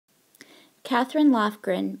Kathryn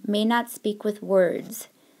Lofgren may not speak with words,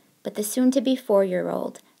 but the soon-to-be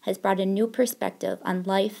 4-year-old has brought a new perspective on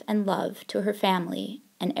life and love to her family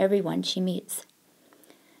and everyone she meets.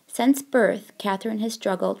 Since birth, Kathryn has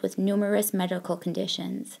struggled with numerous medical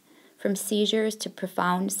conditions, from seizures to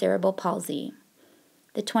profound cerebral palsy.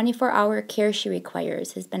 The 24-hour care she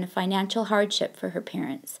requires has been a financial hardship for her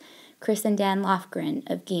parents, Chris and Dan Lofgren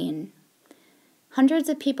of Gheen. Hundreds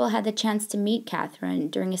of people had the chance to meet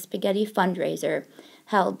Kathryn during a spaghetti fundraiser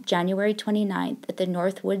held January 29th at the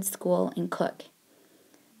Northwood School in Cook.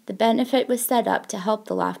 The benefit was set up to help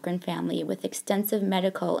the Lofgren family with extensive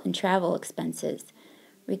medical and travel expenses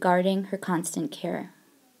regarding her constant care.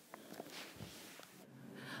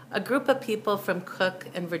 A group of people from Cook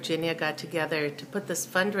and Virginia got together to put this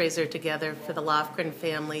fundraiser together for the Lofgren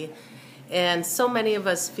family. And so many of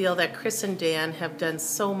us feel that Chris and Dan have done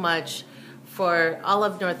so much for all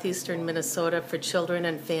of northeastern Minnesota for children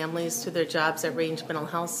and families through their jobs at Range Mental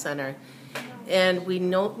Health Center. And we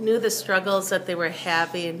knew the struggles that they were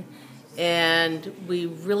having, and we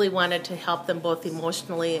really wanted to help them both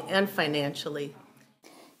emotionally and financially.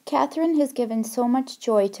 Kathryn has given so much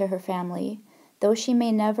joy to her family. Though she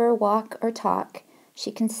may never walk or talk,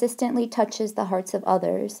 she consistently touches the hearts of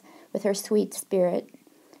others with her sweet spirit.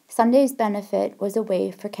 Sunday's benefit was a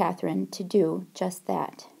way for Kathryn to do just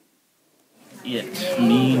that. It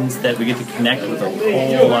means that we get to connect with a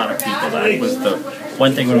whole lot of people. That was the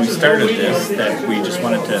one thing when we started this, that we just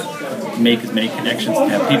wanted to make as many connections, to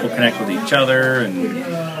have people connect with each other, and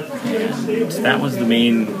that was the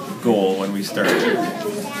main goal when we started.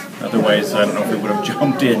 Otherwise, I don't know if we would have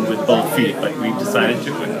jumped in with both feet, but we decided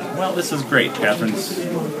to. And, well, this is great. Kathryn's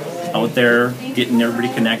out there getting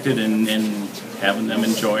everybody connected and having them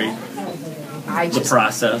enjoy the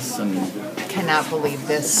process. And cannot believe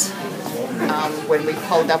this. When we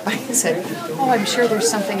pulled up, I said, "Oh, I'm sure there's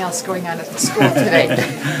something else going on at the school today."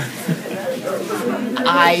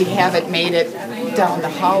 I haven't made it down the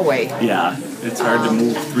hallway. Yeah, it's hard to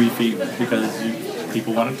move 3 feet because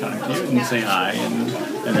people want to talk to you and say hi,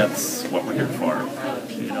 and that's what we're here for.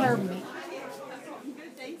 You know?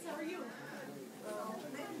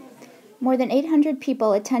 More than 800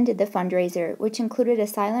 people attended the fundraiser, which included a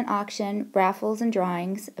silent auction, raffles and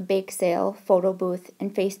drawings, a bake sale, photo booth,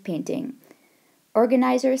 and face painting.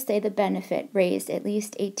 Organizers say the benefit raised at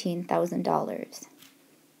least $18,000.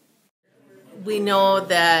 We know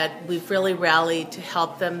that we've really rallied to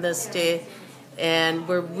help them this day, and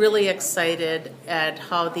we're really excited at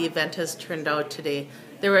how the event has turned out today.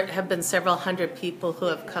 There have been several hundred people who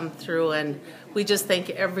have come through, and we just thank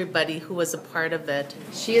everybody who was a part of it.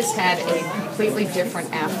 She has had a completely different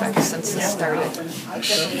affect since it started.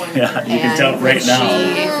 Yeah, you can tell right now.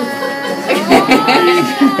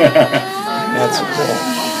 That's cool.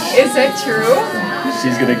 Is that true?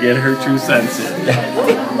 She's going to get her 2 cents in.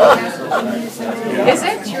 Is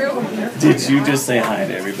that true? Did you just say hi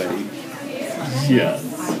to everybody? Yes.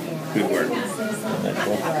 Good work. That's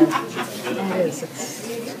cool. It is.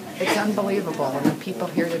 It's unbelievable, and the people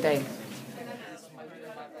here today.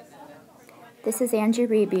 This is Angie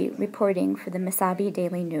Reeby reporting for the Mesabi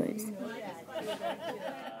Daily News.